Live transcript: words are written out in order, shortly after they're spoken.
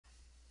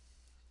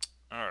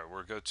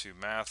or go to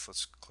math,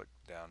 let's click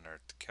down there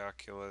at the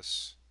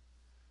calculus,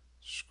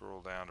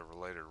 scroll down to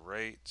related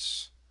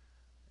rates,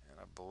 and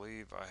I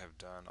believe I have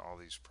done all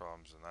these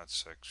problems in that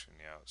section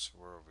yet, so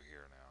we're over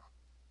here now.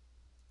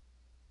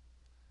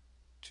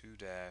 2-1.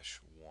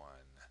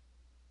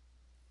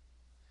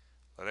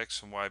 Let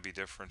x and y be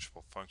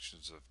differentiable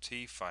functions of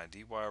t. Find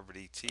dy over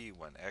dt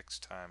when x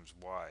times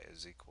y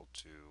is equal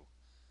to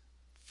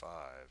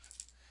 5.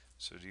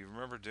 So do you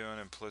remember doing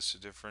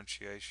implicit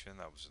differentiation?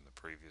 That was in the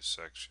previous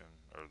section,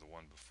 or the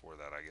one before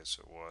that, I guess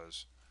it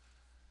was.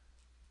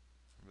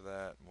 Remember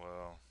that?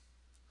 Well,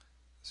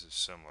 this is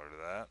similar to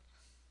that.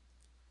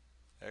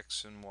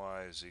 X and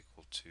y is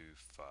equal to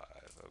 5.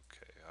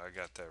 Okay, I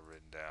got that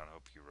written down.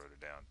 Hope you wrote it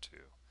down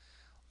too.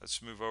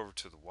 Let's move over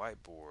to the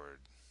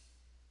whiteboard.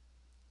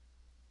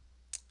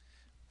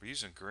 We're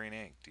using green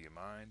ink. Do you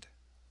mind?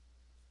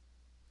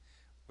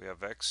 We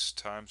have x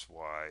times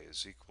y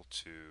is equal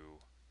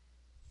to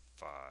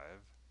 5.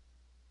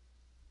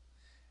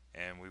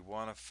 And we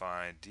want to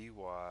find dy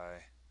over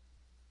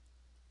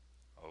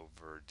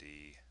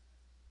dy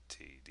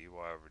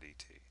over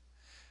dt.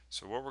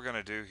 So what we're going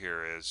to do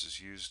here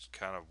is use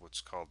kind of what's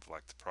called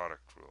like the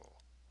product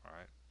rule.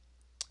 Alright,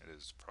 it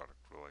is the product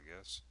rule, I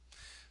guess.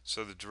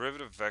 So the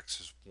derivative of x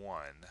is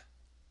 1.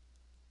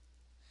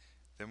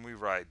 Then we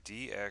write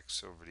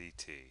dx over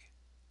dt.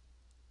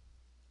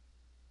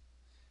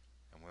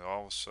 And we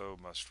also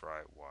must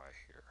write y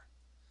here.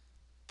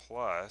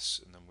 Plus,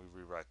 and then we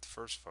rewrite the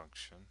first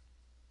function.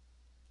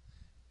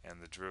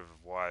 And the derivative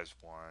of y is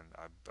 1.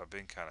 I've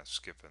been kind of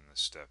skipping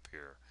this step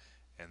here.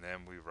 And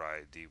then we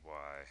write dy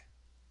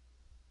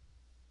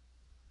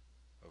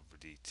over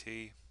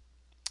dt,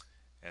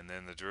 and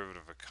then the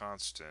derivative of a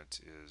constant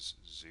is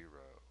 0.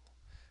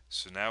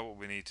 So now what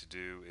we need to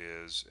do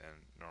is,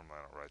 and normally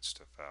I don't write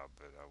stuff out,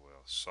 but I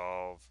will,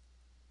 solve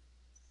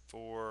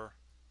for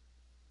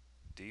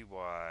dy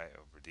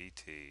over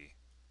dt,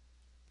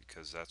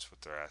 because that's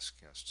what they're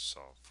asking us to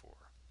solve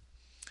for.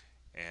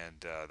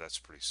 And that's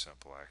pretty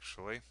simple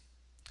actually.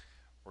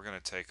 We're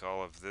going to take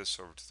all of this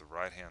over to the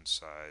right hand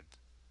side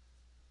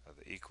of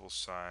the equal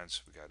sign,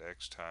 so we got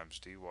x times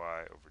dy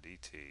over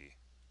dt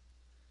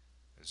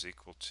is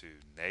equal to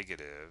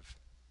negative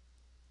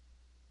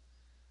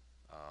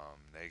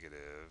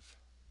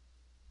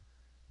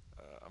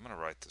I'm going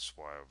to write this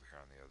y over here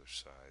on the other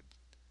side,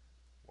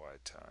 y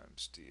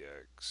times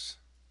dx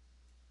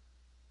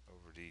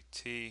over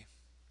dt.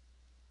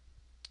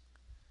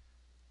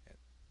 And,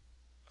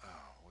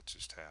 oh, what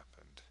just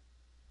happened?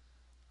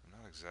 I'm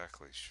not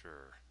exactly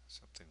sure.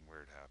 Something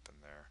weird happened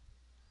there.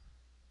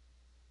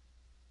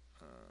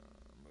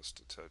 Must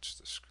have touched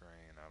the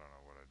screen. I don't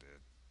know what I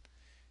did.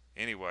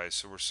 Anyway,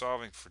 so we're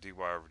solving for dy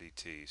over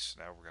dt. So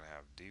now we're going to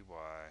have dy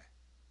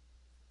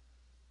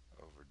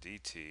over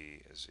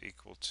dt is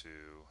equal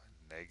to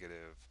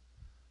negative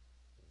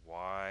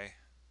y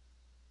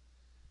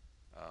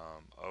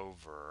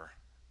over,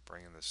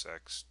 bringing this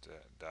x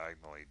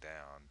diagonally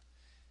down,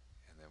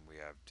 and then we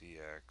have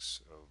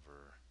dx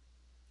over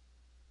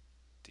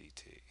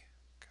dt.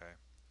 Okay,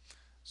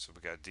 so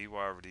we got dy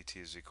over dt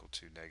is equal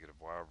to negative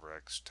y over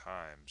x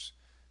times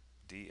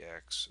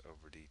dx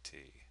over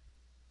dt.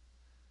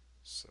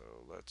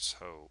 So let's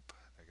hope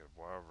negative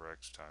y over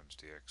x times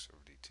dx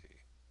over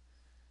dt.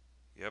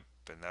 Yep,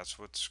 and that's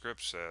what the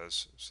script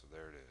says, so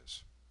there it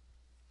is.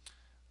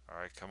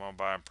 Alright, come on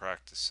by and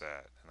practice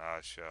that, and I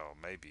shall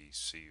maybe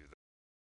see you there.